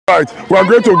right, we are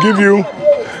going to give you.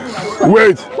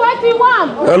 Wait. 21.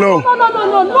 Hello.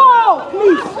 No,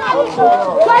 please.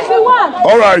 21.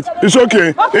 All right, it's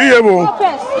okay.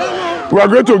 We are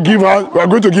going to give her. We are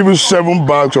going to give you 7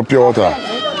 bags of pure water.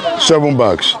 7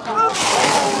 bags.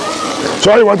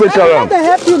 So I want to carry them. I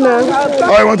help you now.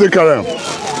 I want to carry them.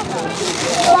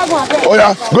 Oh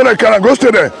yeah, go there, carry them. Go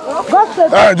stay there. Go stay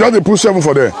there. Just put 7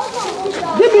 for there.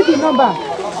 Give me the number.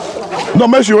 No,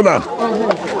 make sure you hold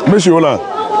on. Make sure you hold on.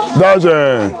 That's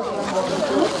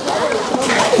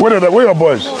where are your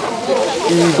boys?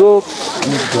 Go.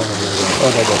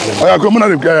 Oh yeah, come on,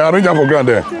 arrange them for grand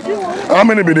there. How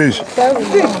many be these?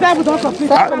 7. Don't complete.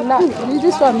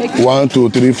 This one make 1, 2,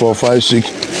 3, 4, 5, 6,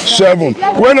 7.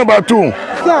 Where number 2?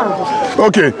 Yeah.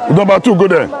 Okay, number 2, go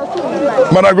there.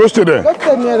 Man, go stay there. Go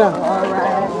stay near them.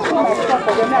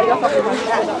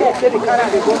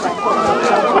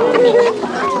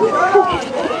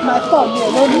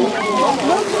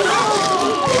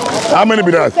 How many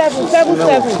be that?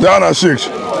 7. Down at 6.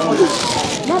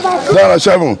 Down at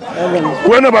 7.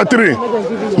 Where number 3?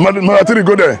 Number 3,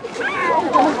 go there.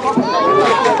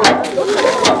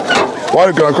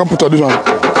 Why can I come put on this one?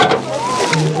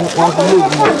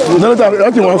 No,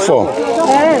 that thing went 4.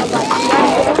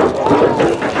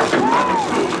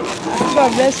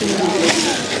 God bless you.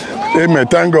 Amen.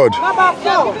 Thank God.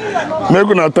 Make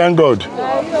una thank God.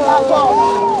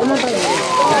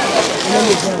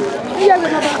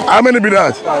 How many be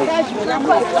that?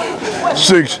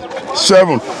 6,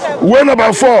 7. Where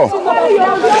number 4?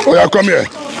 Oh yeah, come here.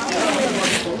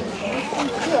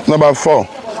 Number 4.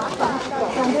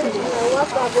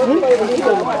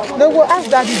 They will ask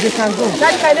Daddy if they can go.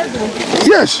 Daddy, can I go?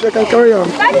 Yes. They can carry on.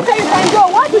 Daddy say you can go.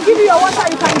 Once you give you your water,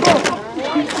 you can go.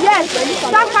 Yes,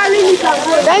 start carrying it and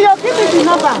go. Then you give me the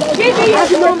number. Give me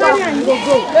the number and you go.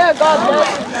 Yeah, God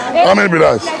bless. How many be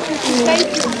that? Thank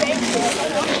you.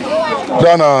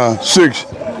 Down 6.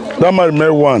 That might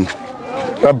make 1. I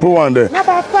put 1 there.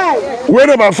 Number 5. Where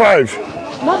number 5?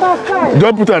 Number 5.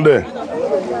 Just put 1 there.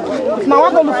 Now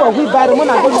I go look for wheelbarrow. When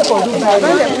I go look for wheelbarrow.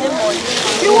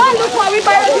 You want to look for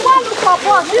wheelbarrow? You want to look for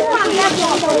bus? This one left.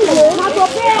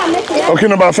 Okay,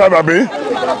 number 5, Abi.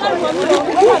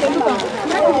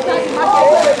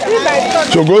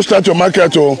 So go start your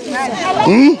market, oh.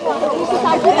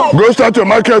 Go start your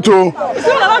market, oh.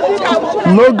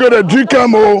 No good at drink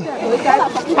am, oh.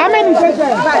 How many is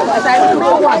there?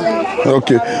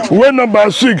 Okay. Where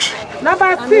number 6?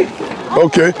 Number 6.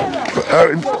 Okay.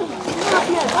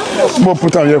 We'll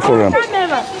put on here for them.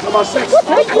 Number 6.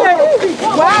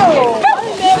 Wow.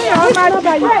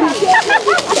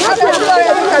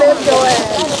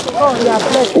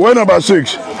 Where number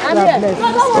 6?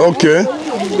 Okay.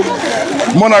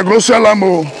 Mona, go sell them,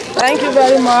 oh. Thank you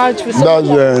very much. That's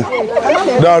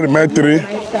remain 3.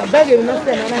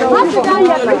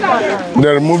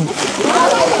 They removed.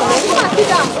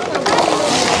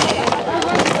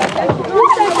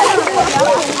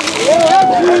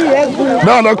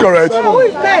 That's not correct.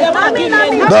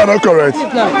 That's not correct.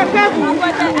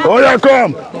 Oh yeah,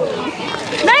 come.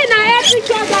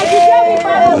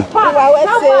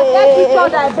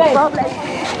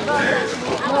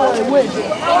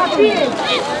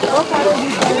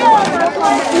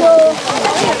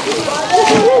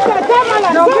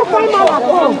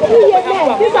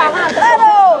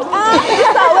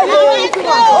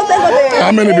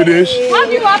 How many be this? What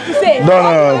do you have to say? No.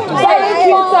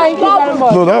 Thank you very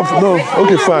much. No.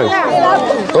 Okay,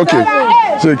 5. Okay,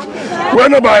 6. Where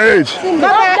number 8?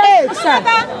 Number 8, sir.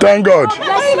 Thank God.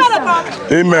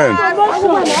 Amen.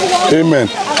 Amen.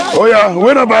 Oh yeah,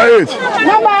 where number 8?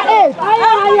 Number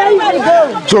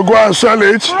 8. So go and sell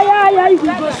it.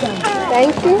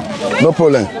 Thank you. No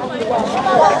problem.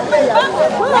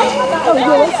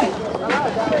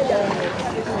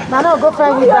 Now go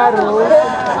find wheelbarrow.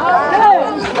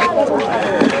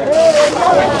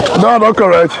 No, not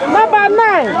correct. Number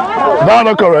 9. No,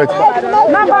 not correct.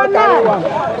 Number 9.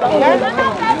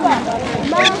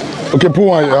 Okay, put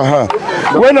 1.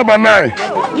 Where number 9?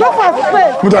 Look for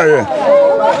space. Put that here.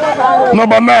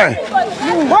 Number 9.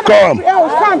 Come.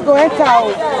 Sand go enter. I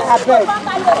beg.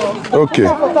 Okay.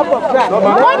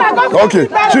 Okay. Okay.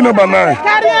 See number 9.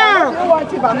 Carry on.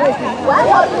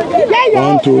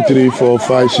 1, 2, 3, 4,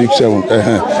 5, 6, 7.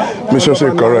 Make sure say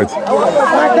correct.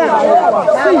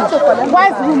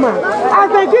 Wise woman. As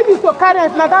they give you to carry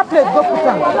it, now that place go put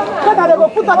them. So that they will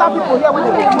put other people here when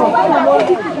they come.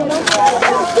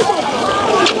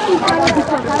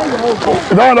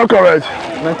 No, not correct.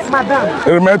 Madam.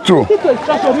 Remain 2.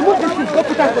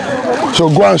 So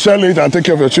go and sell it and take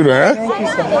care of your children, eh? Thank you,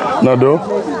 sir. No, no,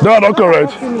 not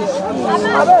correct.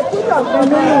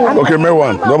 Okay, make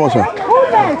 1. That one, sir.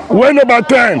 Where number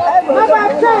 10?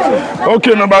 Number 10.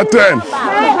 Okay, number 10.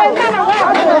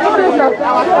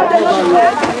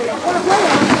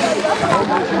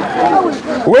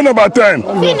 Where number 10?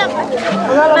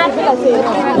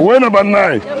 Where number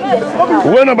 9?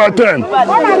 Where number 10?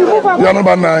 Yeah,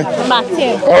 number 9.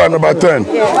 All right, number 10.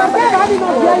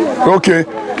 Okay.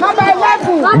 Number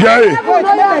 11. Gary,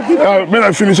 when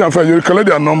I finish and you collect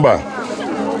their number.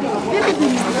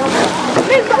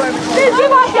 Please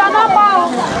give us your number.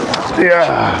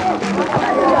 Yeah.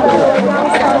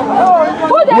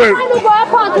 Who they Wait. find you go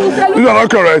up on to say These are not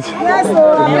correct. you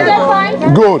they find?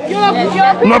 Good.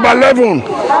 Number 11.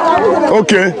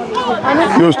 Okay.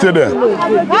 You stay there.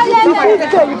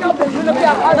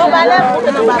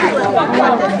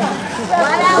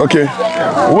 Okay.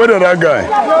 Where did that guy?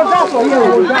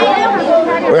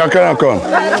 Where can I come?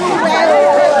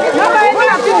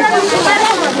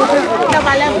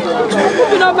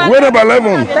 Where number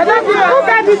 11?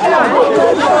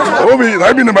 Obi,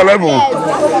 I be number 11.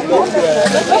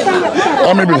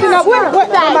 How many?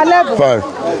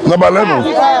 5. Number 11.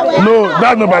 No,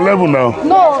 that's number 11 now.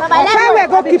 No, we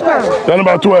go keep her. That's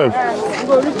number 12.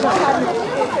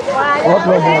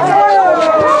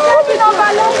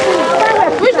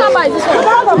 Which number is this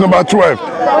one? Number 12.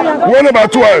 Where number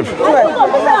 12?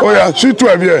 Oh yeah, she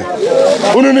 12 here.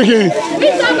 Ununiki.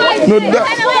 Which number is No,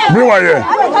 this? bring one here.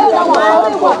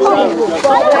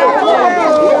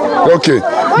 Okay.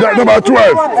 That number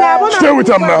 12. Stay with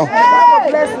him now.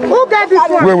 Who got this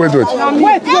one?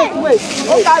 Wait. Wait.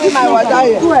 Who carry my water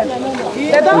here?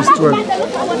 Who's 12?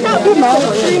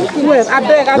 Wait, I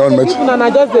beg, I Don't say match. people and I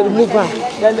just dey remove her.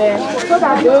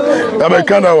 I may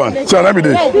count that one. So let me do.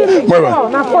 Wait. Oh,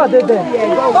 now 4 dey there.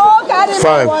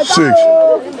 5, 6,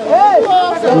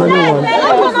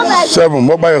 7.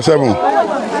 What by your 7?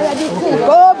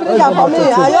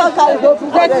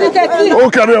 Oh,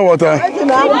 carry your water.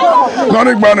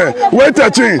 Nothing banner. Wait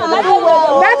 13.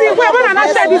 Daddy, wait, when I not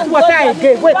share this water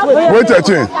again. Wait. Wait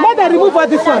 13. Let them remove all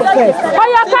this one first. Oh,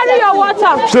 you carry your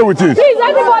water. Stay with it. Please,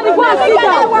 everybody go and sit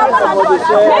down.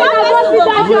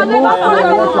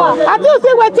 I do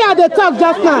see what you they talk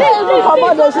just now. How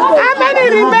many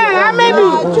remain? How many?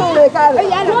 No. If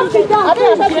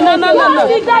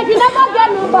you never get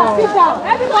number, sit down.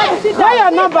 Everybody sit down. Where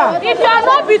your number? If you are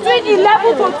not between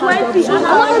 11 to 20,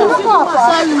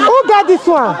 Who got this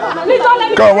one? please don't let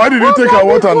me. Come, why did you take our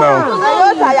water now?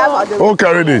 Who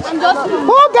carried it? Who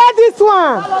got this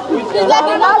one?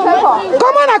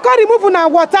 Come on, I can't remove una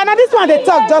water. Now this one they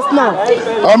talk just now.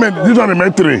 I mean, this one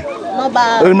remain 3.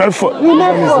 Remain 4.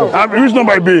 Which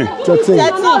number be? 13.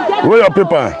 Where your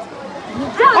paper?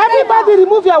 Everybody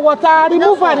remove your water.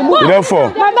 Remove her. Remove her.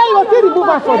 11. Now you will still remove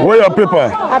her for you. Where your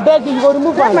paper? I beg you, you go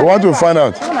remove her. I want to find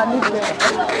out.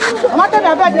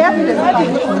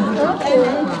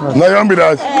 Now you want me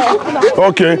that?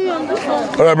 Okay.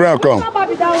 All right, bring her come.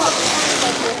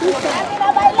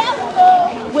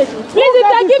 Please, if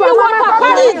they give me water,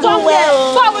 carry it somewhere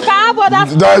so we can have other.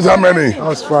 That is how many?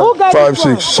 Who got 5, this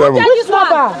one? 6, 7. This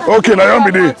number. Okay, now you want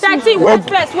me there? 13, wait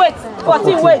first, wait.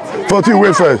 14, wait. 14,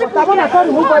 wait first. I can't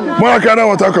remove her. More can I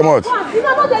want to come out? You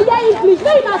know they hear English.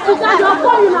 They must sit down. You're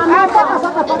calling on me.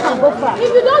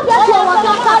 If you don't get your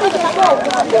water, carry the phone.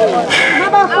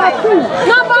 Number 14.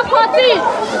 Number 14.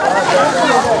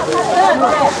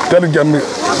 Tell it, get me.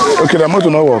 Okay, the motor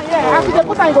not work. After they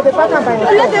put her in the back and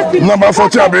by Number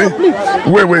 14, Abi.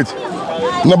 Wait.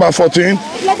 Number 14.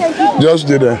 Just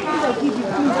did there.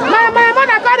 My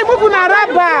mother can't remove una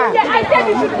rubber. I said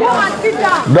you should go and sit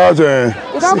down. That's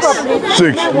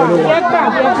 6,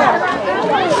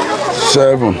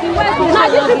 7. Now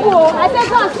these people, I said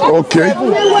go and sit. Okay.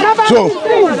 So,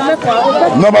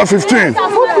 number 15.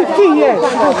 Who 15 years?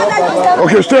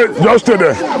 Okay, just stay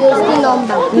there.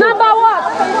 Number what?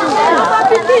 Number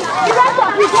 15.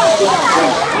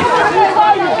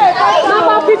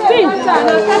 Number 15.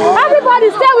 Everybody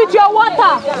stay with your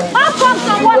water. How come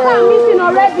some water are missing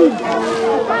already?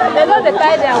 They know they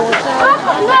buy their water.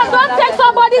 No, don't take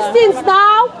somebody's things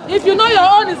now. If you know your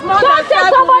own is more Don't take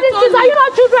somebody's things. Are you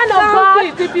not children of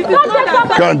God? Don't take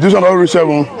somebody's. Can this one already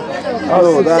 7?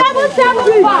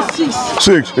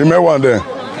 6. Remember one there.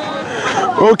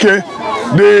 Okay.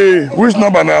 Which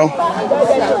number now?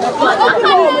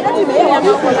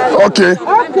 Okay.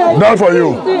 Down for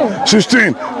you.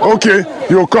 16. Okay.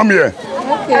 You come here.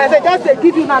 They just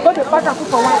give you now. Go to back and put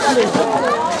for one place.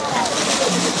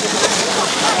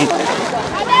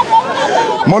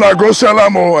 Mona go sell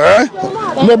am eh?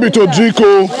 No be to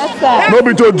Drico. No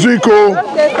be to Drico.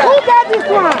 Who got this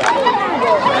one?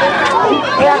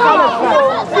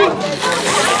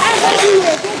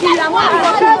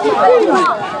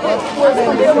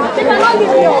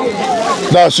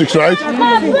 That's 6, right?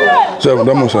 7,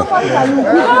 that must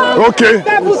okay.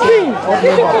 17.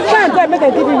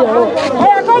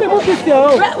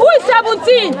 Who is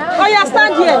 17? Oh yeah,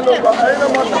 stand here.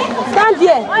 Stand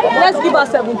here. Let's give her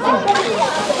 17.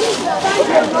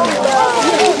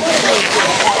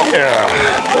 Yeah.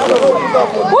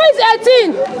 Who is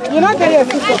 18? You're not there. Who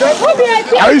be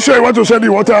 18? Are you sure you want to sell the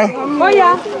water? Oh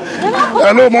yeah.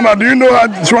 Hello, Mama. Do you know how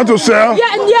she want to sell?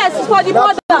 Yeah, yes, it's for the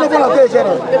mother.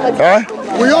 Huh?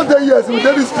 We all 10 years, we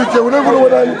did this street here, we don't even know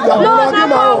whether No,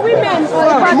 for women.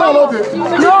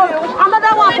 No,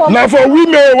 another one for Now for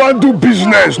women want do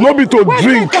business, not be to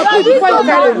drink.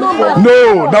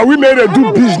 No, now women they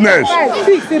do business.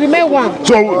 6, it remain 1.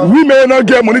 So women not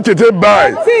get money to take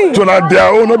buy. So now their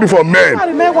own, not be for men. It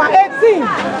remain 1. 18.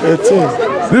 18.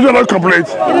 These are not complete.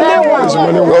 It remain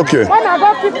 1. Okay. When I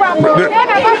go pick up, when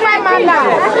I go find my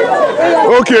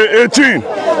life. Okay, 18.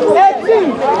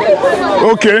 18.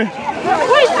 Okay.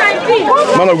 Who is 19?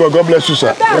 Man of God, God bless you,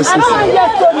 sir. Yes, sir.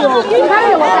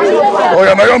 Oh,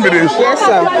 yeah, my young ladies. Yes,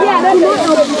 sir.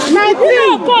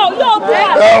 19.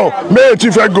 Oh, may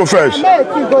Chief go first.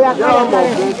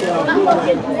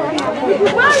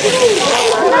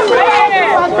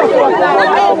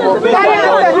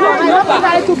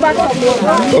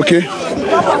 Okay.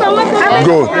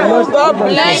 Go.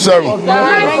 7.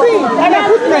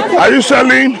 Are you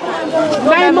selling?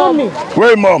 My mommy.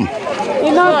 Where, mom?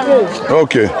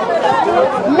 Okay.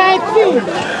 19.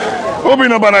 Open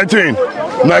number 19.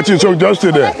 19, so just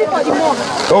stay there.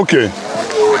 Okay.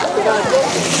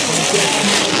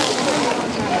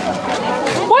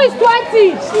 Who is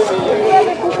 20? That's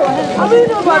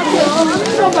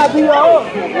 21.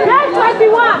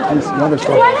 21.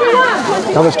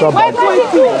 Have a straw bag.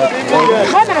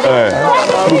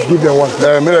 Please give them one.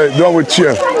 Do one with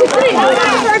chair.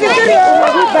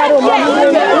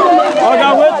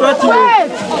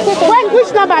 When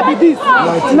which number be this?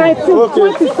 19.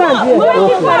 20 stand here.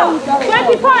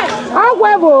 25.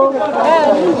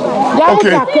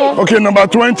 Okay. Okay, number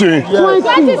 20.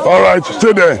 20. All right,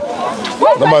 stay there.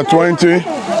 Number 20. 27.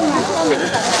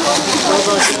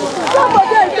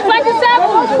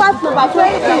 Pass number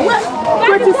 20.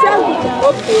 27.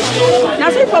 Okay. Now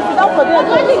see for without for them.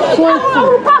 20.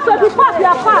 Pass or pass, you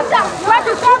are pass.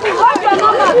 27. What's your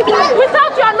number?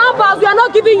 Without your numbers, we are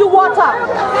not giving you water.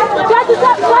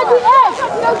 27. 28.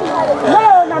 No,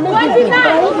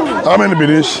 29. How many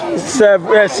minutes?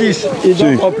 6. It's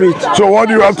not complete. So what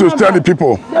do you have to tell the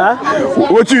people?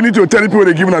 What do you need to tell the people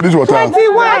they're giving at this water?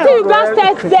 21. I think you guys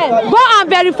text them. Go and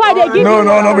verify they give No,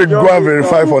 we go and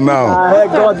verify for now.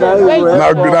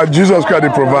 Now Jesus Christ they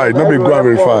provide, not be go and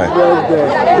verify.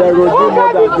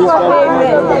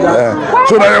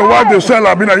 So now your wife they sell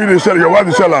her, you they sell your wife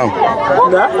they sell her.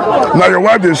 Now your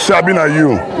wife they sell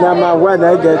you. Now my wife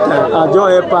I get I don't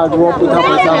help her go put up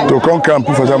for to come camp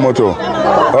for some motor.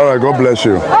 All right, God bless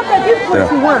you. Okay, give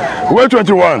 21. Yeah. Where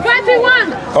 21?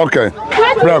 21. Okay.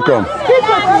 21. Welcome. Give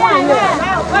 21.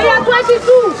 Oh yeah,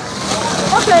 22.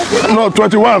 Okay. No,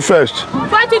 21 first.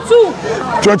 22.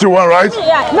 21, right?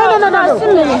 Yeah. No.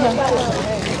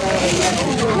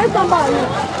 Let's come back.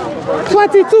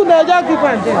 22, no, just give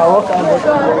one.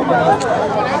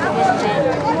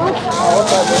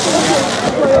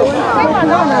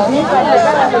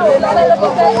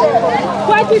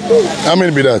 22. How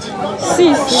many be that?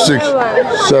 6. 6,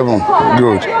 7.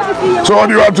 Good. So what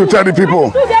do you have to tell the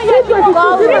people?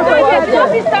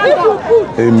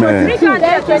 Amen.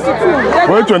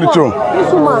 Where 22?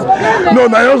 No,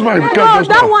 my husband can't No, just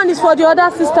that now. one is for the other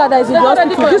sister that is in the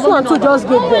hospital. This one too just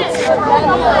gave birth.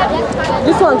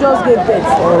 This one just gave birth.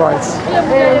 All right.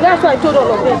 That's why I told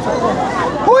all of them.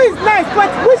 Who is next?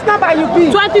 Which number you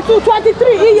be? 22,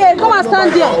 23. Yeah, come and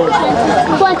stand there.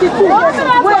 22.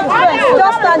 Wait,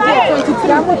 just stand there.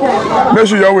 23. Make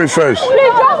sure you're with first.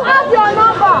 Please just have your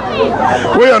number.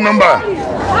 Where your number?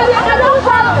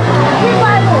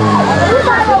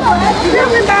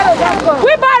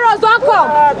 Wheelbarrows don't come.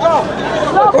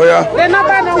 Oh yeah. The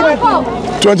number no working.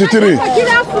 23.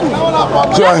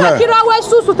 So I have.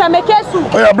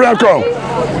 Oh yeah, bring come.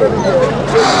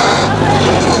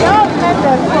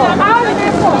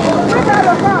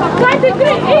 23.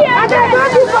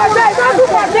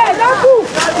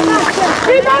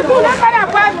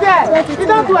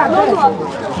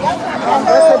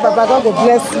 Baba God will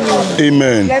bless you.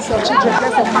 Amen. Bless your children.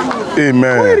 Bless your family.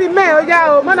 Amen. We remain. Oh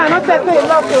yeah, man, I not say you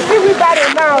love you. Give me that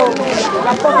now.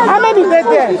 How many days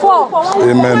there? 4.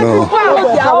 Amen. No.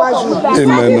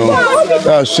 Amen. No.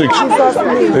 That's 6.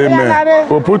 Amen.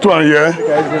 We'll put one here.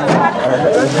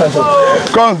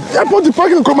 Come. Yeah, put the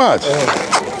parking come out.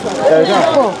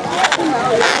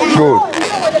 Good.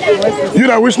 You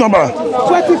know which number?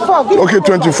 24. Give Okay,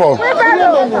 24.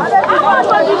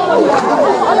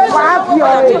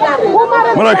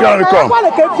 When I can't come.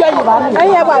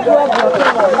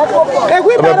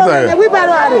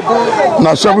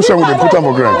 Now 7-7 they put on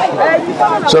for grand.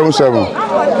 7-7.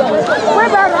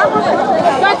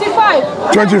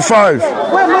 25. 25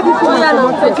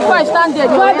 stand there.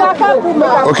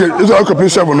 Okay, it's all complete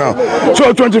 7 now.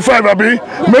 So 25, Abby.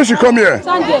 Make she come here.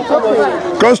 Stand there.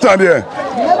 Come stand here.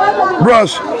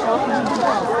 Bros.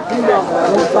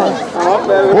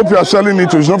 Hope you are selling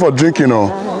it. It's not for drinking, no.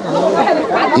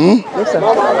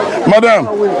 Madam.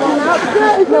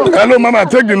 Hello, Mama.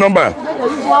 Take the number.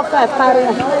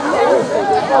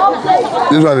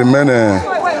 These are the men.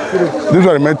 These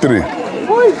are the men 3.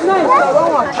 Who is nice?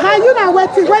 Are you not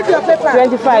waiting? Where's your paper?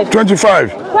 25.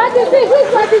 25.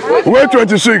 26. Wait,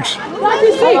 26.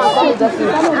 26.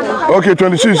 Okay,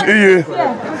 26. Iye.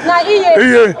 Now,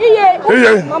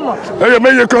 Iye.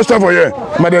 Make your cost for here.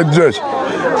 Madam Judge.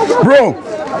 Bro,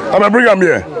 I'm bring him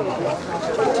here.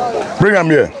 Bring him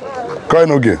here. Call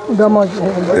him again.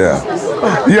 Yeah.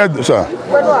 Yeah, sir.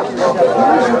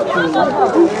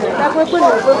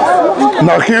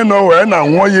 Na kien no we na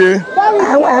won ye.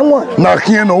 Na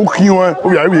kien no kien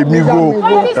we ya we mi go.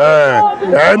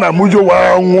 Na mujo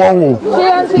wa won wo.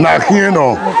 Na kien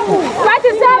no.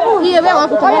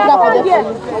 27.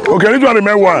 Okay, this one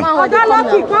remain 1.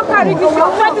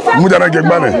 Muja na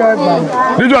gegbane.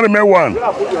 This one remain 1.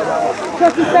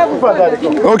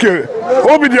 27. Okay.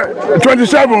 Obi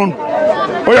 27.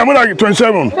 Oh yeah, more like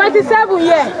 27. 27,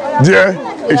 yeah. Dear,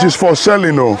 it is for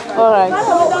selling, no. All right.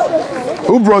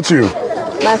 Who brought you?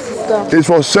 My sister. It's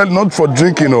for selling, not for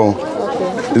drinking, no.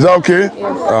 Okay. Is that okay? Yes.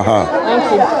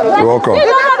 Thank you. You're welcome. No.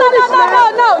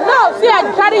 See, I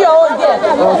carry your own there.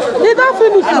 They don't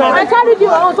finish. I carried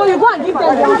your own, so you go and give them.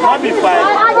 I'll be fine.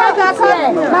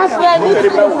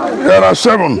 There are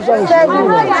 7.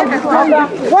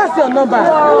 What's your number?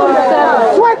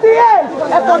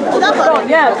 28.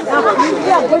 Yes.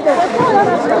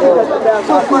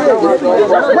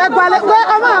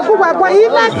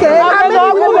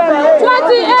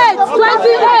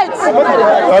 28.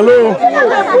 Hello.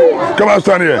 Come on,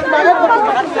 stand here.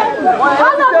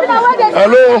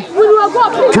 Hello.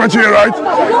 28, right?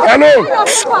 Hello.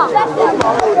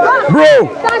 Bro.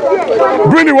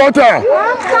 Bring the water.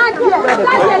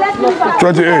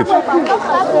 28.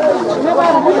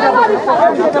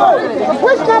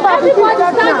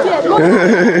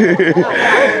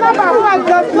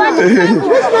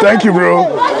 Thank you, bro.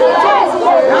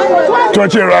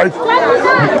 28, right?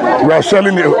 You are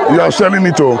selling it. You are selling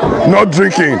it, oh, not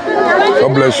drinking.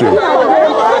 God bless you.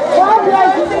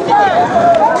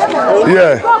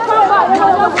 Yeah.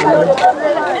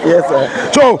 Yes, sir.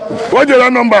 So, what's your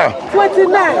number?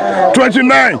 29.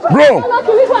 29, bro.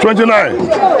 29.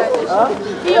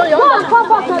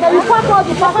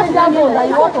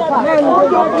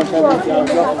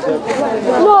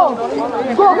 No.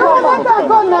 Go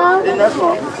now.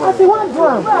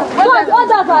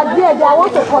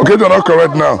 Okay, they're not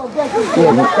correct now.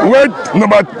 Wait,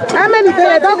 number. How many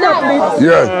days? Don't complete.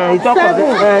 Yeah.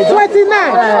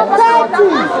 29.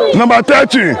 30. Number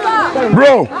 30.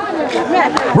 Bro.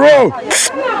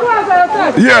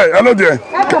 Yeah, hello there.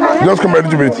 Just come a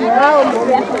little bit. 31.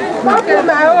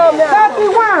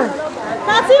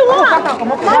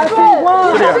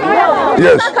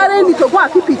 Yes.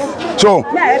 So,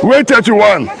 wait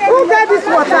 31. Who got this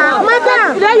water?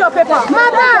 Madam. Today your paper.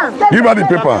 Madam. Give her the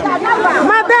paper.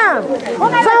 Madam.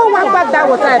 Someone want back that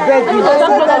water, I beg you. I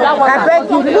beg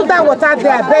you. Put that water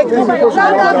there, I beg you.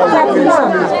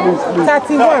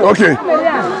 31. Okay.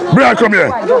 Bring her, come here.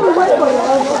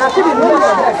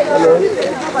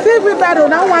 Give me battle.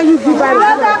 Now want you give battle.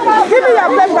 Give me your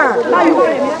paper.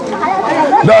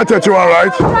 That's 31,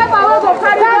 right?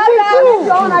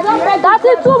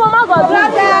 32, Mama got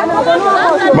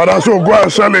Madam, so go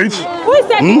and sell it. Who is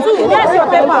 32? That's your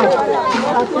paper.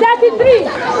 33.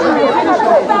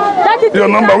 33. Your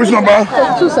number, which number?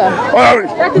 32, sir. Oh,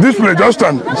 this place, just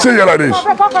stand. Say here like this.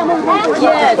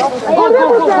 Yes.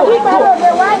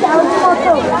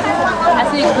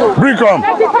 Bring come.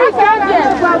 33 stand here.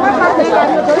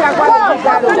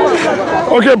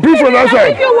 Okay, bring from that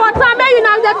side. If you want some, you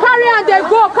know, they carry and they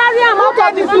go. Carry them out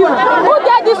of this one. Who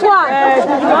get this one?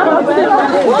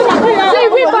 See,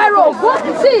 we borrow.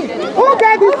 See. Who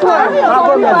get this one?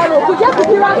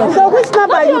 So which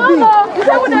number you be?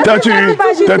 30,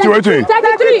 33.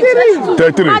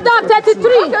 33. Madam,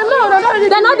 33.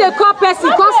 They're not the call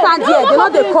person. Come stand here. They're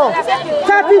not the call.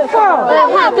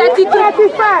 34. 33.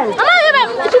 35.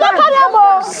 She don't carry them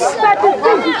all.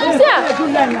 36. See.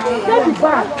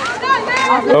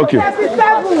 Okay.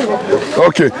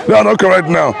 Okay, that's not correct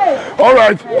now. All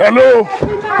right, hello.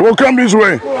 We'll come this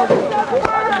way.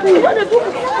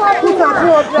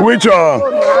 Which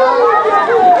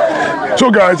so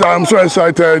guys, I'm so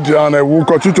excited and I will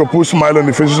continue to put smile on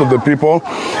the faces of the people.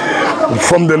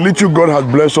 From the little God has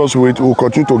blessed us with, we'll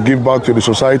continue to give back to the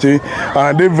society,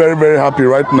 and they're very, very happy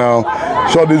right now.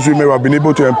 So these women have been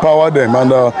able to empower them, and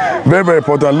very, very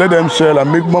important, let them sell and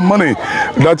make more money.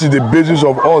 That is the basis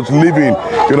of us living.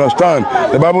 You understand?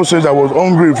 The Bible says, I was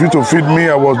hungry, refused to feed me,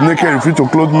 I was naked, refused to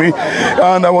clothe me,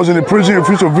 and I was in the prison,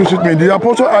 refused to visit me. The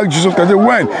apostle asked Jesus, I said,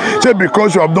 when? He said,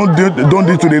 because you have done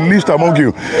this to the least among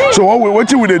you. So what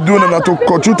will they do now to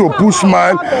continue to put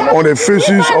smile on the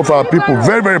faces of our people?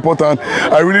 Very, very important.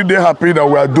 I really dey happy that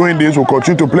we are doing this. We'll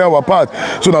continue to play our part.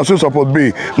 So now, so support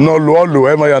be no low,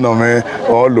 man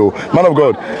of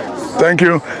God. Thank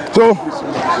you. So,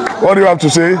 what do you have to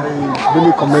say? I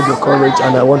really commend your courage,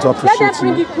 and I want to appreciate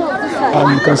you. You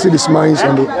can see the smiles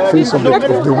on the face of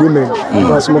the women.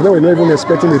 Some of them were not even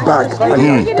expecting a bag,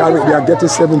 and they are getting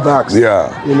 7 bags. Yeah.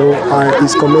 You know,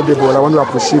 it's commendable. I want to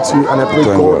appreciate you, and I pray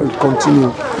God will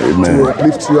continue to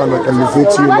uplift you and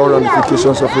elevate you in all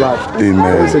ramifications of life.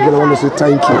 Amen. Once again, I want to say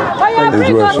thank you.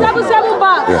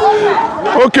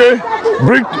 Yeah. Okay.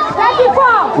 Bring.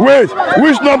 Wait.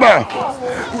 Which number?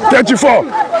 34.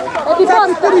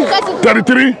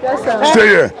 33? Stay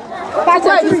here.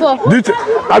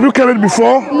 Have you carried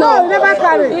before? No, never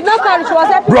carried. He not carried. She was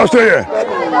happy. Bro, stay here.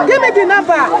 Give me the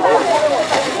number.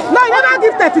 No, you never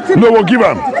give 33. No, we'll give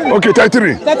him. Okay,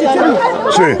 33. 33.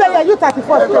 Stay. Stay here. You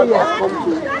 34. Stay here.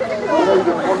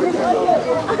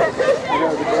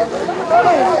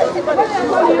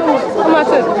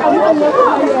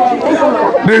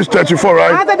 This is 34,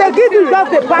 right? After they give you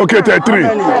just the back. Okay, 33.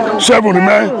 7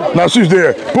 remain. Now 6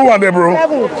 there. Put one there, bro.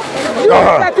 7.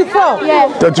 34.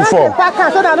 Yes. 34. Back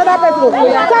so that another person will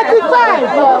 35.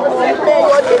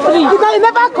 Because you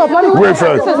never come. Wait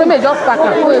first.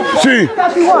 See.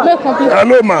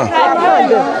 Hello, ma.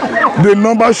 The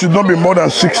number should not be more than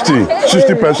 60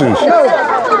 persons.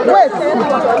 Wait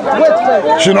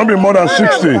first. Should not be more than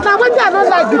 60. Now when they are not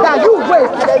like that, you wait.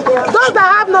 Those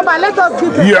that have number, let us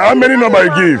give them. Yeah, how many number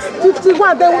you give?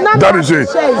 51. They will not. That is it.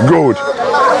 Good.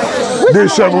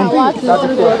 This 7.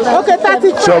 Okay,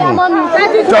 32. 7.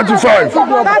 35.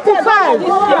 35.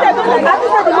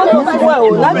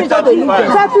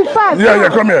 35. Yeah,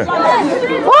 come here.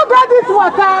 Who brought this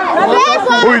water?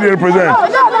 Who you represent? No,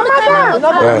 matter.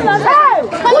 Hey,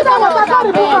 put that water. Can't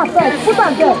remove her first. Put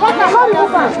her there. Can't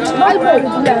remove her.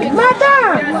 Madam.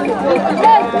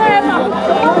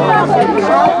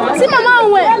 See, Mama,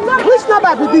 which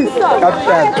number be this?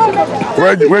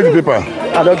 Where's the paper?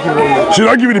 I don't give you. She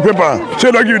don't give you the paper.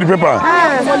 She don't give you the paper.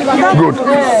 Good.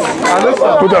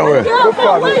 Put her where?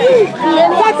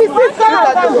 36.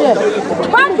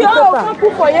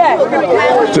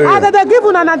 They give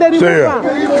one and they remove one.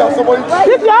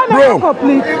 If you are not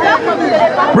complete.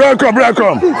 Bro, come.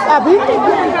 37.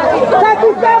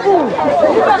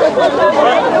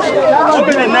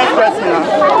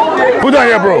 Put her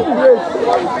here, bro.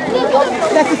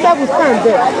 37 stand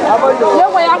there.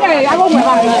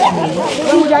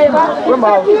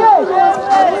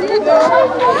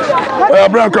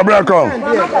 Bro, come.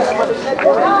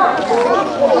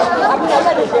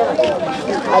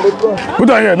 Put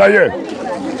her here, not here.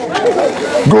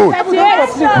 Good.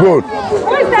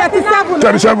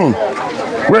 37.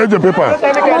 Where's the paper?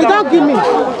 You don't give me.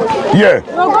 Yeah.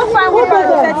 No, go find one.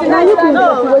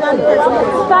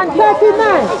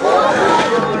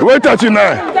 39. Where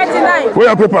 39? 39. Where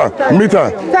your paper? Meter.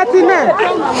 39.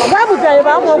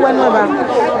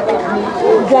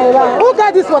 Who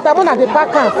got this water? One at the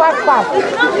back hand. Fast.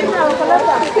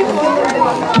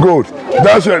 Good.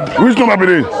 That's it. Which number be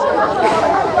this?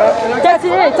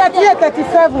 38,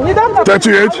 37. You don't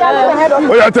 38?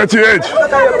 Oh, yeah, 38.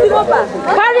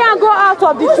 Carry and go out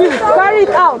of the field. Carry it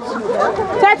out.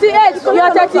 38. You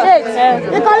are 38.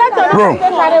 You collect your Bro.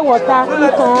 carry water.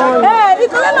 Hey, you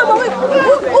collect number.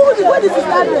 Who is this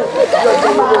started?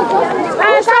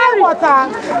 Carry water.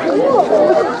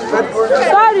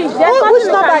 Sorry. Which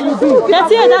number you do?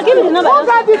 38. I'll give you the number. Who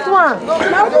got this one?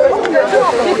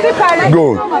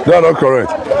 Good. That's not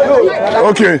correct.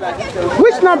 Okay.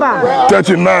 Which number?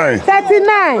 39.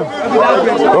 39.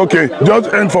 Okay.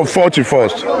 Just end for 40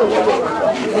 first. 40.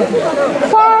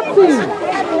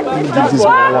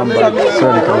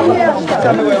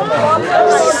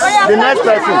 The next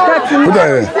person. Put that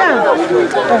here.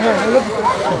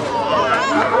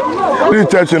 This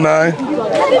is 39.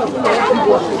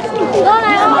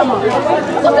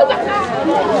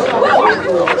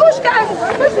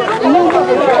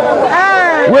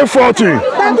 Wait 40.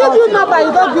 Can give you number,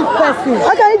 you don't give person.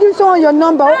 How can you give someone your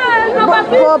number?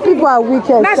 For people are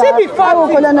wicked. Now she be 40. I will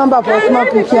call a number for small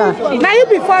picture. Now you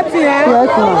be 40, eh? Yes,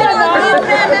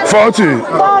 ma'am. 40.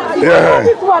 Yeah.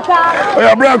 Oh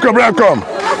yeah, Brian, come.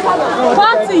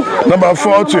 40. Number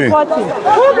 40. Who got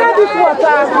this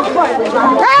water?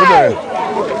 Hey!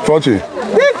 40.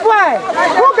 This way.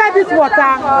 Who got this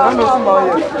water?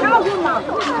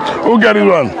 Who got this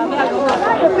one?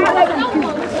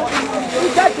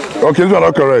 Okay, this one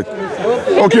not correct.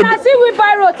 Okay. I see we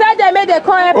borrow. Tell them make they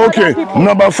come. Okay,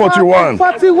 number 41.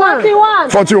 41.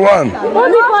 41.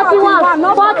 Only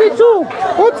 41. 42.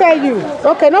 Who tell you?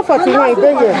 Okay, not 41. It's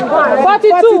here.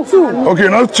 42. Okay,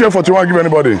 not chair 41, give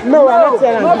anybody. No, I'm not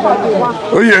telling anybody.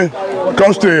 Oh yeah,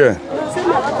 come stay here.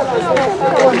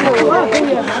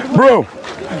 Bro,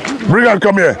 bring her,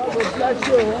 come here.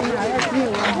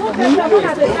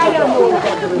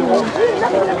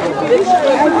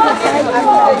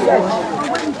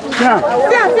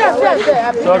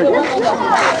 Sorry.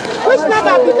 Which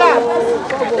number is that?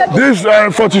 This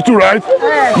 42, right?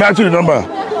 Match the number.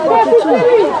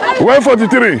 43. Where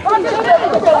 43?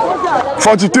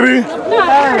 43?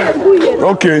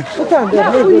 Okay.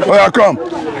 Oh yeah, come.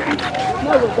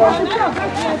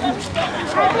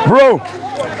 Bro,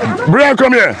 Brian,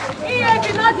 come here.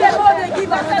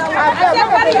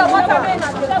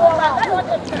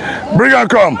 Bring her,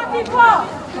 come.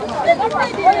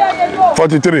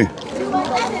 43.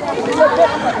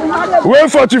 Where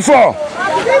 44?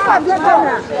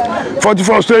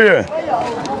 44, stay here.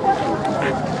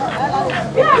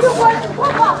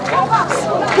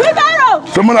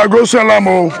 Someone I go sell them.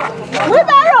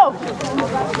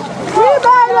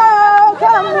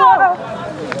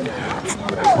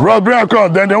 Bro, bring her,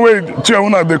 come. Then they wait till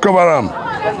one of the cover them.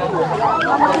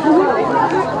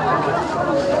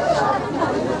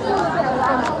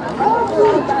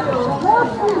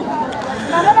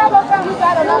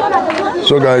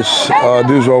 So guys,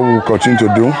 this is what we will continue to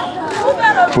do.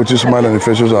 Put a smile on the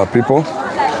faces of our people.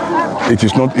 It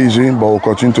is not easy, but we'll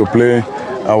continue to play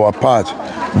our part.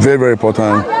 Very, very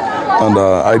important. And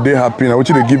I did happy. Now, what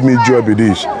they give me joy with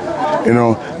this. You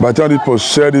know, by the time people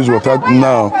sell this water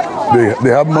now, they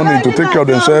have money to take care of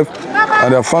themselves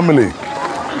and their family,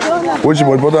 which is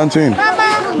the important thing.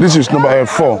 This is number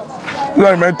 4. This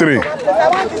is number 3.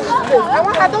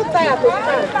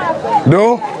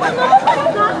 No?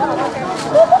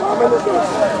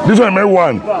 This one made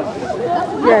 1.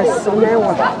 Yes, I made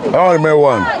 1. I only made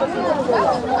 1.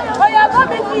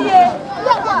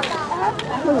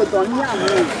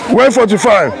 Where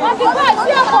 45?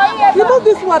 You know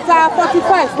this water,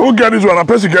 45. Who get this one? A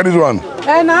person get this one.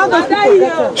 And now the people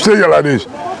get it. Stay here like this.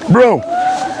 Bro,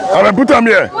 I will put them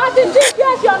here.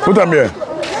 Put them here.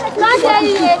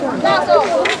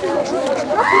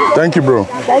 Thank you, bro.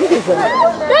 Thank you, sir.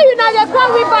 Then you know they call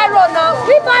wheelbarrow now.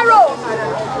 Wheelbarrow.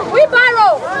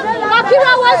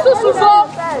 Kakira wants to so.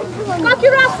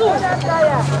 Kakira su.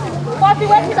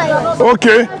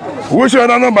 Okay. Which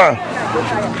other number?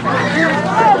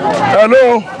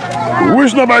 Hello?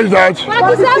 Which number is that?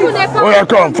 47. Oh yeah,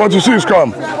 come. 46,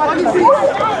 come.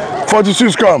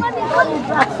 46, come.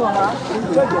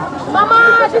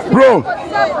 Mama, Bro.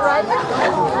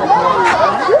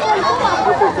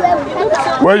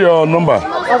 Where your number?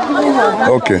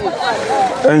 Okay.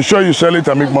 Ensure you sell it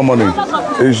and make more money.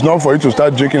 It's not for you to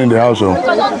start drinking in the household.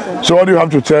 So what do you have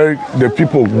to tell the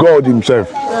people? God himself.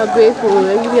 We are grateful. We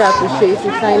really appreciate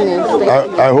your kindness.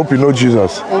 I hope you know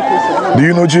Jesus. Thank you, sir. Do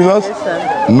you know Jesus? Yes,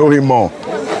 sir. Know him more.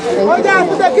 Thank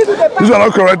you, sir. These are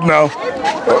not correct now.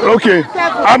 Okay.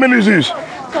 How many is this?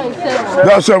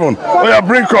 That's 7. Oh yeah,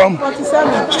 bring come.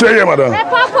 47. Stay here, madam.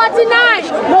 49.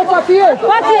 No, 48.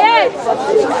 48.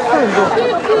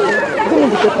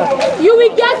 You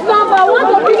will get number. Once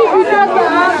you finish, you just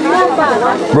have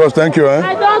number. Bros, thank you, eh?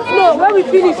 I don't know. When we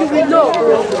finish, you will know.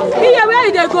 Here, where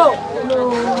did they go?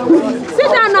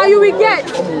 Sit down now, you will get.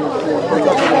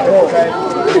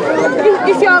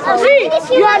 If you are free,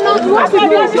 you are not going to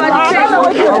finish your check.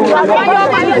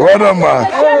 Well done, man.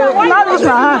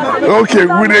 Okay,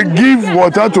 we they give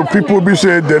water to people who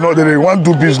say they want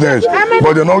to do business,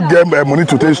 but they not get money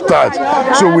to take start.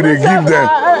 So we they give them.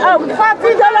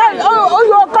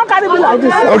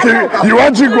 Okay, you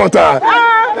want drink water?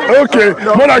 Okay,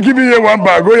 more than give me here 1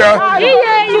 bag. Oh yeah.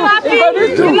 You happy?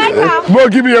 You like that? More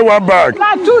give me here 1 bag.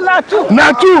 Not 2.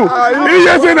 He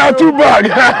just say not 2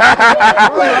 bag.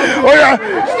 Oh yeah.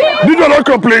 This one not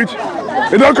complete.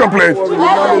 It don't complete.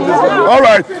 All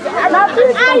right.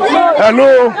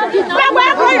 Hello.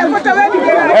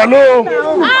 Hello.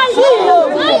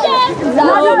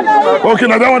 Okay,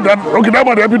 now that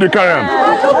one help you to carry him.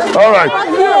 All right.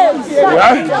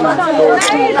 Yeah?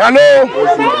 Hello,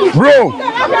 bro.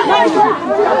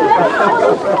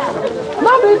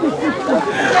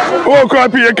 Oh,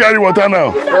 can I carry water now?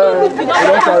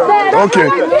 Okay.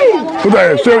 Put that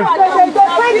here. Show it.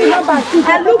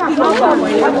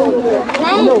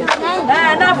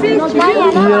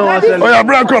 Oh yeah,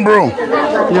 bro, come, bro.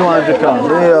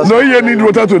 No, you need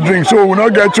water to drink, so we will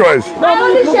not get choice.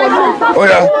 Oh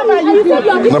yeah.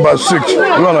 Number 6. You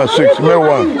want a 6? May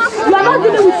 1.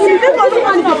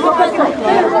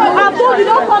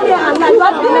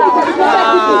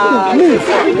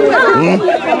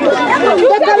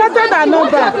 They collected our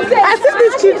number. I see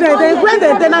these children, when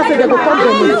they then say they will come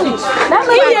to me.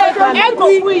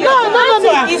 No.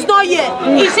 It's not here.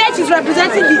 He said she's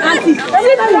representing the auntie.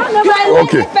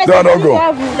 Okay, don't go.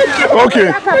 Okay.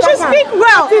 You should speak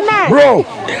well. Bro.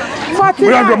 Come.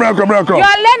 You are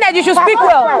learned, you should speak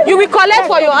well. You will collect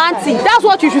for your auntie. That's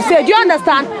what you should say. Do you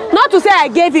understand? Not to say I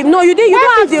gave him. No, you didn't. You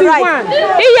don't have the right.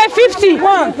 He had 50.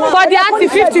 For the auntie,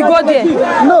 50, go there.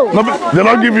 No, they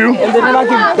don't give you? They never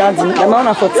give dancing. The amount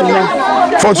of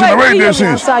 49. 49, where is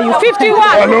this? 51.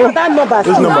 Hello?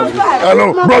 This number.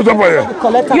 Hello, bro, stop here.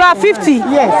 You are 50.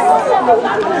 Yes.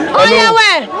 Oh, yeah,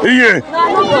 where? Yeah.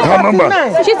 Her number.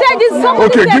 She said this.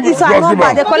 Somebody said this her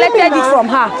number. They collected it from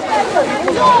her.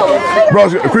 Bro,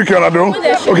 quick, Canado.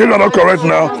 Okay, you're not correct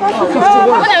now.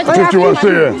 51, stay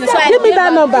here. Give me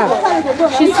that number.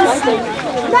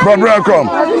 Bro, come.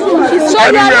 So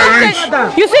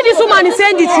you see this woman is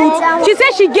saying the truth. She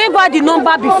said she gave her the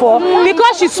number before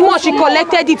because she's small, she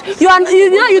collected it. You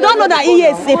don't know that he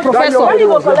is a professor.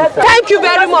 Thank you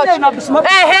very much.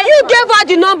 You gave her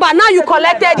the number, now you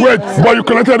collected it. Wait, but you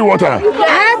collected the water.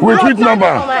 With which number?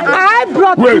 I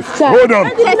brought Wait, hold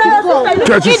on.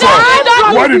 35.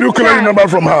 Why did you collect the number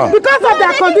from her? Because of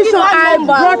their condition, I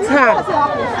brought her.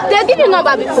 They give you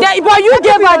number before. But you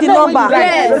gave her the number.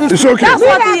 It's okay. That's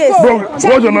what he is. Bro,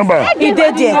 what's your number? He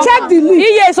did there. Check the list. He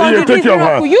is on the take care of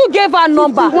her. You gave her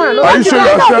number. Are you sure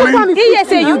you're selling? He is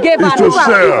saying you gave her It's to number.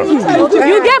 sell.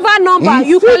 You gave her number.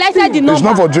 You collected the number. It's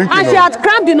not for drinking. And she had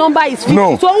crammed the number is 50.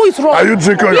 No. So who is wrong? Are you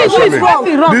drinking or Who is selling? wrong?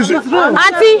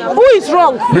 Auntie, who is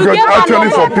wrong? You Because gave her actually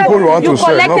number. for people who want to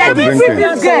sell, not for drinking.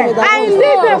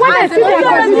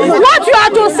 What you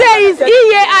have to say is,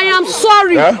 Iye, I am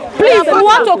sorry. Yeah? Please, we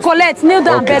want to collect. Kneel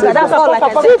down, beggar. That's all I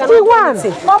can say. 51.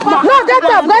 No, get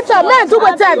up. Men do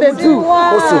what they do.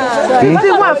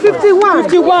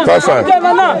 51. 55.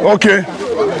 Okay.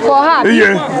 For her.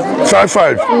 Iye,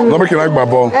 55. No making like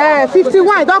babo.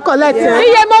 51. Don't collect it.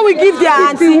 Iye, more we give their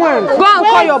auntie. Go and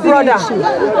call your brother.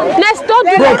 Next, don't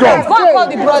do Bro, that. come. Go and call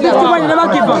the brother.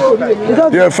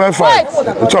 Yeah, 55.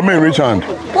 It's a main rich hand.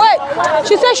 Wait,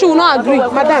 she said she will not agree.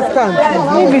 Madam, stand.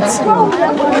 Leave it.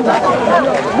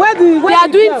 They are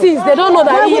doing things. They don't know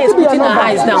that Iye is putting her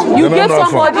eyes down. You They gave don't know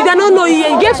somebody. They don't know Iye.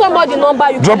 You gave somebody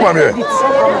number. You Drop on here.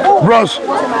 Bros,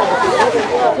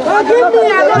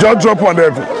 just drop on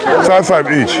there.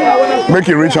 55 each. Make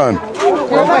it rich hand.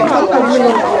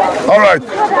 All right.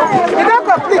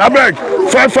 I beg.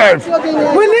 55.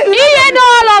 Iye know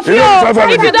all of you.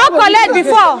 If you don't collect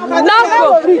before, no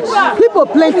go. People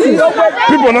plenty.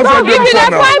 People not say If you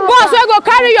don't find boss, we go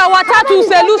carry your water to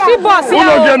Selusi boss. Who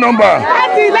not get number?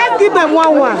 Let's give them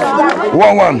 1-1.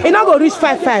 1-1. It not go reach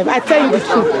 5-5. I tell you the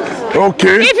truth.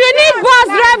 Okay. If you need bus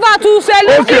driver to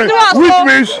Selusi, Okay. Which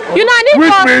means? you not need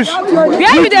Which bus. means?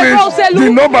 Where you Which dey go means Selusi? the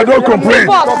number don't complain.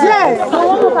 Yes.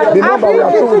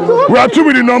 We are 2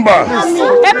 with the number.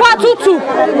 Epa 22.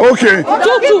 Okay.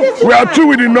 22. We are 2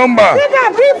 with the number.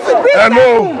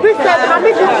 Hello.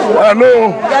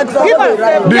 Hello.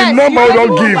 The number we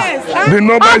don't give. The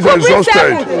number is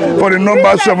exhausted for the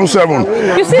number 77.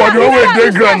 You see, But the way I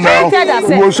they grant now,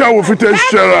 we will say we fit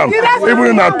share them. Even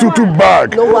in a 2-2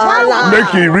 bag.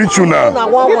 Make it reach you now.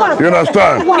 You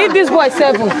understand? Give this boy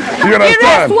 7. You The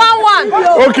understand? rest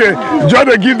 1-1. Okay. Just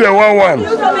they give them 1-1.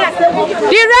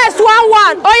 The rest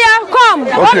 1-1. Oh yeah, come.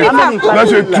 Okay. Let's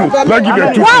say 2. Let's give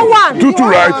them 2. 1-1. 2-2,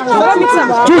 right?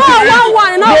 2-2. No,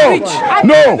 1-1. Not rich.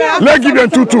 No. Let's give them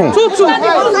 2-2.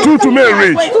 2-2 may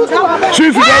reach.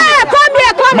 She's Hey, come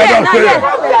here, come here. Madam, stay here.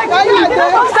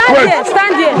 Stand Wait. here,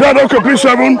 stand here. That don't complete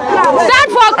 7. Stand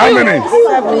for How two. many?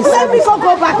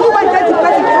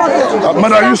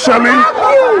 Madam, you selling?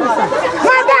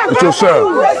 It's to sell.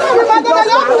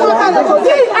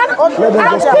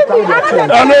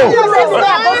 Hello.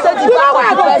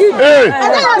 Hey,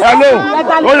 hello.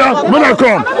 Oh yeah, when I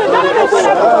come.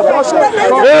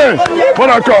 Hey, when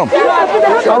I come.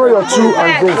 Carry your 2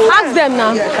 and go. Ask them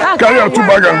now. Ask Carry your 2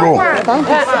 bag and go.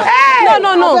 Hey,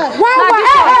 No.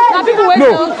 Now people wait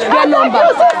for their number. I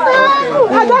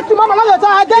got you, Mama.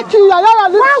 I got you.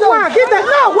 One. Give them.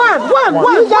 No, one.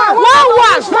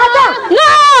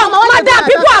 Madam,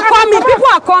 people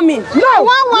are coming. No.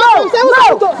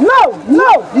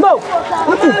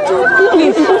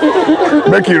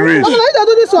 Make it rich. No,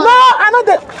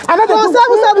 another.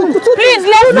 Please,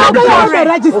 let's not go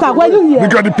register. Were you here?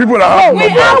 Because the people that have We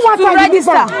numbers. don't want to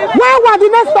register. When the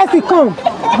next person come?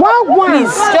 One.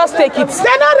 Please, just take it.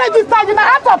 They not register. You know,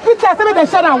 out of pictures, they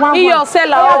share that one. In your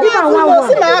cellar. Give them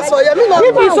one. It's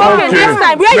okay. Okay. Next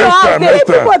time. Where your house? Next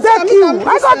time. People take you.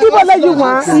 I got people let you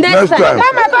one. Next time.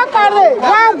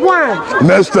 One.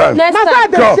 Next time. Next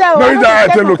time. Come. No, you don't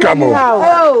have to look at me.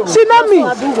 She know me.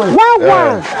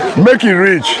 One. Make it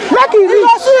rich. Make it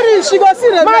rich. She go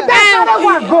see the madam.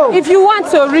 Go. If you want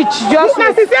to reach, just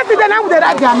Now, since yesterday, now they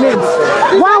write their names.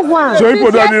 One. So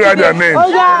people don't write their names. Oh,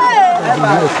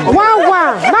 yeah.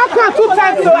 One. Now come 2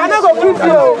 times, so I'm not going to give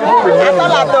you.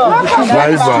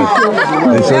 Nice man.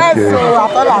 It's okay. I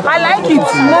like it.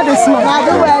 Not the small.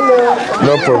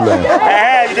 No problem.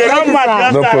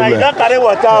 No problem. don't carry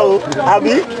water,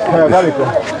 Abi.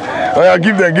 Oh yeah,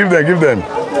 give them.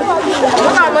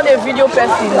 I'm not a video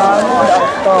person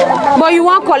now. But you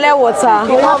want collect water?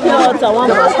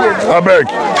 I beg,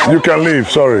 you can leave.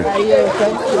 Sorry. I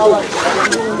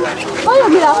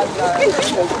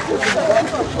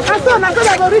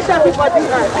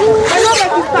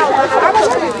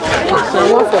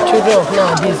want for children of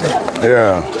nowadays.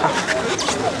 Yeah.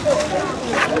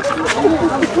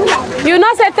 You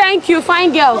not say thank you,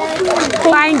 fine girl.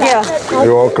 Fine girl.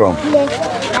 You're welcome.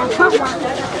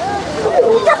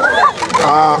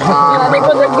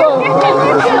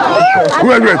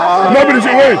 Wait. Nobody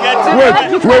say wait.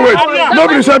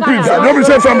 Nobody say peace. Nobody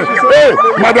say family. Hey,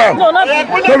 madam.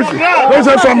 Nobody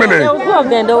say family. They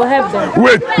will help them.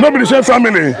 Wait, nobody say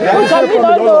family.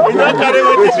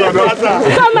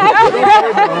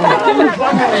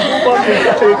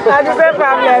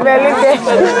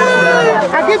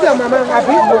 I give your mama.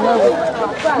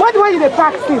 What do you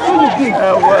pack this? Who you give? I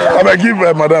may give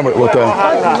madam water.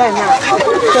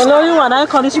 The only one I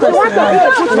call this person.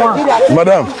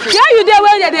 Madam. Yeah, you there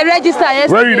where they register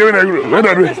yesterday. Where are you doing? Where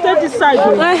are you? Stay this side. I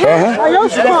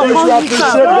just come.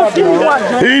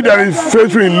 He that is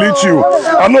faithful in lead you.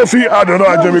 I know if he had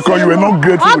another agent because you were not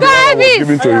grateful for what I was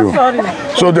giving to you.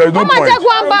 So there is no point. Take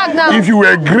one bag now. If you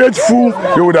were grateful,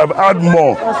 you would have had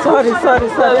more. Sorry.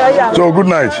 So good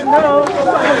night.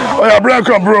 Oh yeah, brother,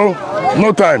 come, bro.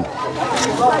 No time.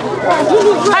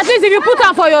 At least if you put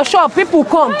them for your shop, people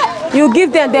come. You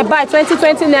give them, they buy 20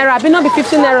 naira. Be not be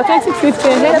 15 naira, 20,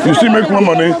 15. You still make more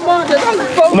money?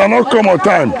 No, not come on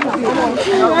time.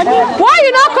 Why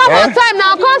you not come on time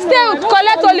now? Come stay,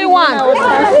 collect only one.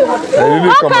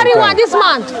 Come carry one this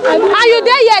month. And you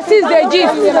there yet since they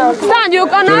gist. Stand, you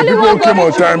can So only people one who came go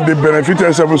on time, they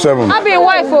benefited 7-7. I be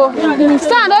wife, oh.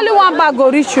 Stand, only one bag go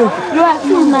reach you.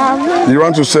 You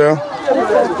want to sell?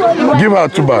 Give her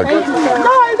 2 bags.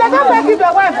 No, they don't give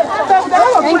your wife.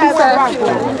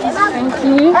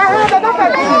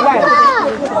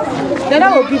 They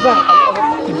don't give her.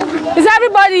 Is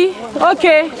everybody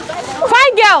okay?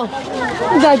 Fine girl.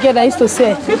 Who's that girl that used to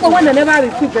say? People when they never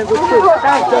receive, they go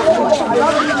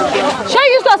She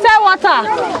used to sell water.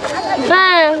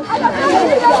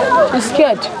 You're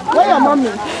scared. where your mommy?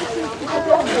 They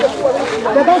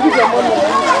don't give your mommy.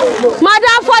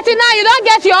 Madam 49, you don't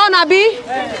get your own, Abi?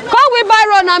 Come with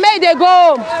Byron and make they go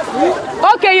home.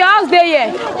 Okay, your house there,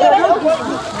 yeah.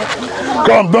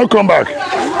 Come, don't come back.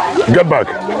 Get back.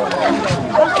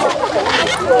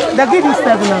 They give you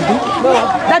 7, Abi.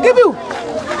 They give you.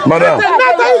 Madam.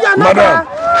 Madam.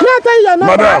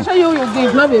 I'll show you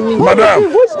give, not me. Madam.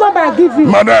 Which number I give you?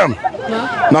 Madam.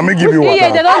 Now me give you Yeah, they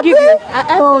water. don't give you.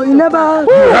 Oh, you never.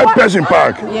 You help person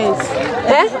park.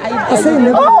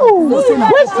 Oh,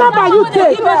 which number you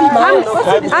take?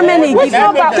 How many give you?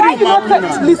 Why you not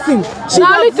take? Listen. She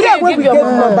Now only was there 3 when give we your gave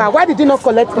number. Why did you not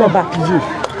collect number?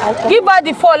 Give her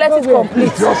the 4, let it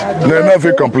complete. They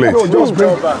never complete. Just bring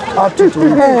our two to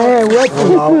you.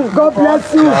 God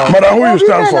bless you. Madam, who you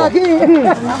stand for?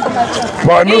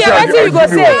 But I know Yeah, say I what you give go you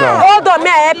say? water. Hold on, may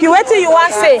I help you? What you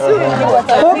want say?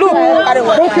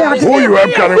 Who you help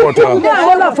carry water?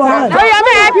 Hold on for her. Oh, yeah,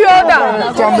 may I help you hold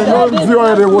on?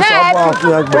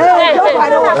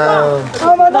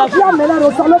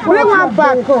 Bring one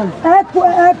back.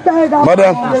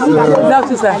 Madam,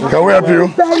 can we help you?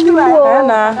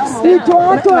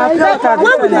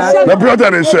 The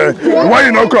brother is why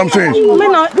you not come since? All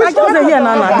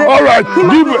right,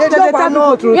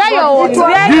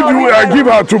 give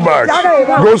her 2 bags.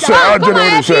 Go say, I did what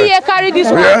they say. Carry this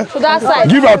one to that side.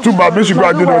 Give her 2 bags. She go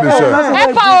and do what they say.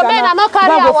 Men are not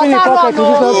carry our water.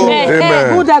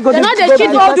 Amen. They're not the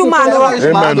cheat old woman.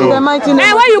 Amen.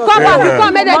 And when you come back, you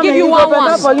come and they give you one.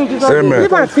 Amen.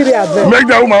 Make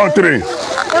that woman on 3.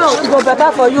 Go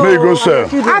better for you. There you go, sir.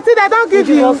 I see they don't give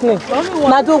you.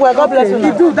 Now do well, God bless you.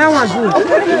 You do, that one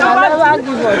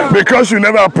do. Because you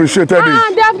never appreciated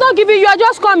it. They have not given you, are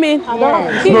just coming.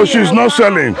 No, she's not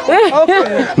selling.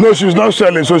 No, she's not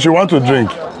selling, so she wants to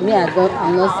drink. Me,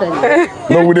 I'm not selling.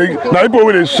 No, now people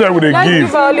will sell, will they give?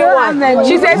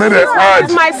 She says,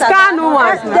 add. my scan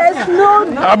one. There's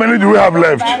no. How many do we have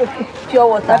left? Pure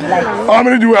water, like. How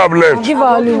many do we have left? Give her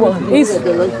only one.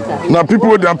 Now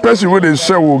people, the person where they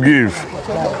sell will give.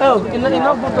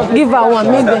 Give her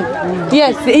one, make them.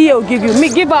 Yes, he will give you. Me,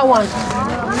 give her one.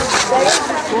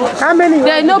 How many?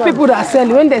 There are no people that sell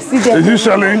when they see them. Is he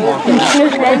selling?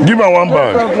 Give her 1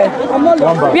 bag.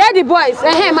 Where are the boys?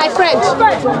 Hey, my friend.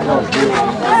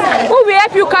 Who will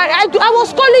help you carry? I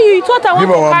was calling you. It's what I want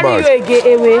to carry you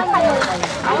away.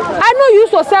 I know you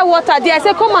used to sell water there. I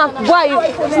said, come and buy.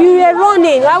 You were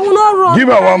running. I will not run. Give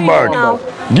her 1 bag. Now.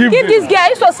 Give this girl. I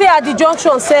used to say at the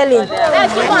junction selling.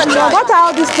 What are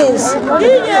all these things?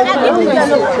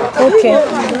 Okay.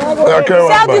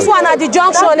 Sell this one at the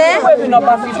junction, eh?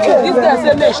 This guy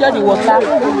said, "May share the water."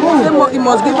 He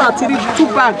must give her 2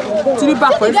 bags. 3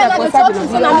 bags for inside.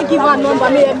 Let me give her a number.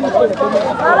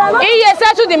 He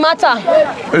settle the matter.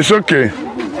 It's okay.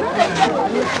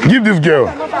 Give this girl.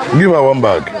 Give her 1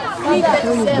 bag.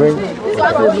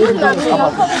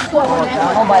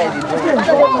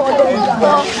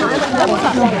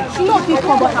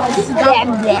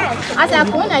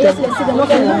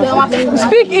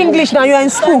 Speak English now, you're in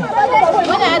school.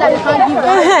 When I heard that you can't give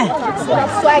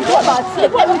so I gave her, she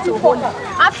gave me to hold.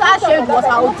 After I shared water,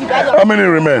 I would divide it. How many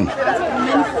remain?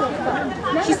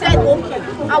 She said, okay.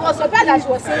 I was surprised that she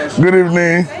was saying Good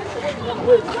evening.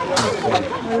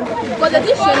 But they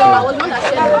didn't share them. I was one that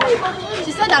shared them.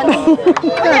 She said that no.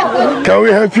 Can we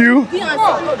help you?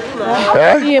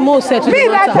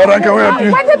 Madam, can we help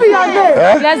you?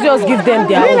 Let's just give them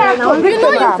their own. You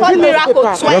know you called miracle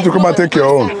twice. You have to come and take your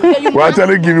own. We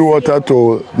actually give you water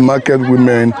to market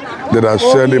women that are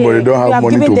selling but they don't have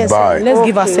money to buy. Let's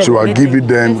give us. So I give it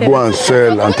them, go and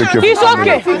sell and take your food. It's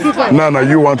okay. Now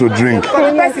you want to drink.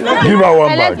 Give her 1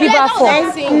 bag. Let's give her 4.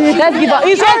 Let's give her.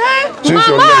 It's okay. Since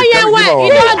you're Mama, late,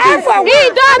 give her 1 bag. He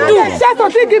don't do. Just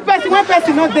to give person one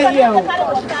person not there here.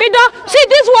 He don't. See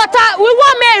this water. We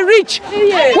want men rich.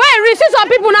 When rich, see some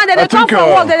people now that they come from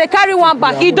work, they carry 1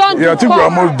 bag. He don't. Yeah, I think we're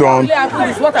almost done.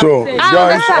 So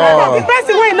guys, the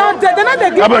person way not there. They're not the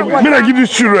give. May I give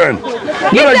these children?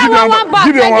 Give them 1 bag.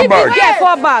 Give them 1 bag. Yeah,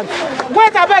 4 bags.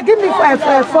 Wait, I beg, give me 4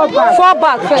 bags. 4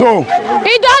 bags. So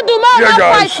he don't do more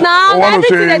fights now.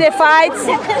 Everything that they fight.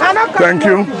 Thank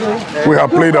you. We have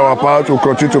played our part. We'll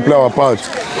continue to play our part.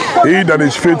 He that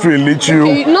is faithful in little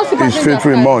is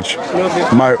faithful in much.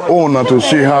 My own are to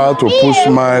see her to put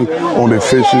smile on the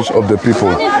faces of the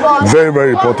people. Very,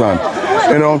 very important.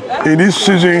 You know, in this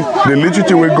season, the little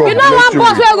thing we got you know one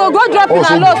boss will go drop in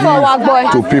a load for our boy.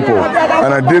 To people.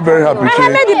 And I did very happy to say,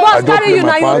 I don't play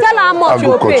my part. I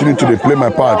will continue to play my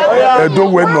part. I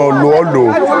don't wait no low,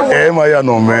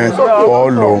 no man,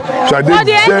 or low. So I did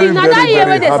very, very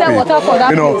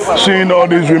happy. You know, seeing all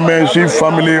these women, see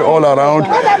family all around,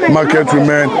 market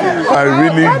women, I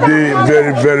really did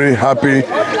very, very happy.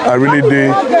 I really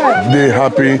did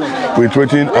happy with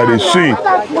waiting at the sea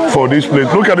for this place.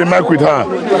 Look at the mic with her.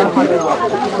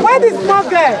 Where is small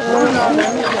girl?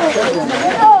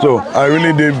 So I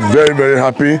really did very, very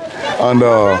happy, and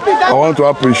I want to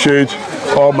appreciate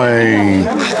all my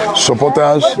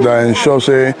supporters that ensure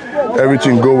say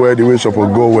everything go well the way it's supposed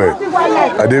to go well.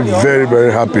 I did very,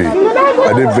 very happy.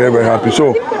 I did very, very happy.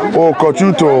 So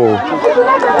continue to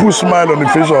put smile on the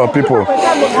face of our people.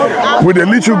 With the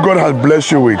little God has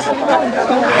blessed you with,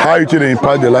 how you can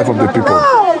impact the life of the people?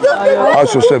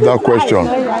 Ask yourself that question.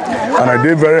 And I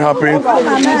did very happy.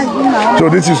 So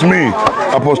this is me,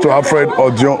 Apostle Alfred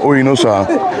Odion Oyinosa,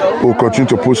 who continue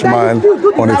to put smile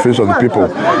on the face of the people.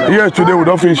 Yes, today we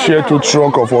don't feel share 2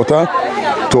 trunk of water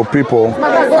to people.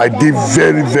 I did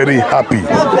very, very happy.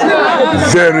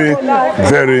 Very,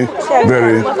 very,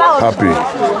 very happy.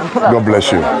 God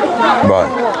bless you. Bye.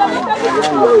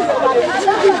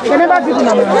 They never give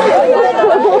them.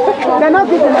 They're not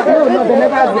giving them. No, they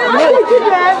never give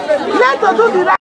them. Let to do the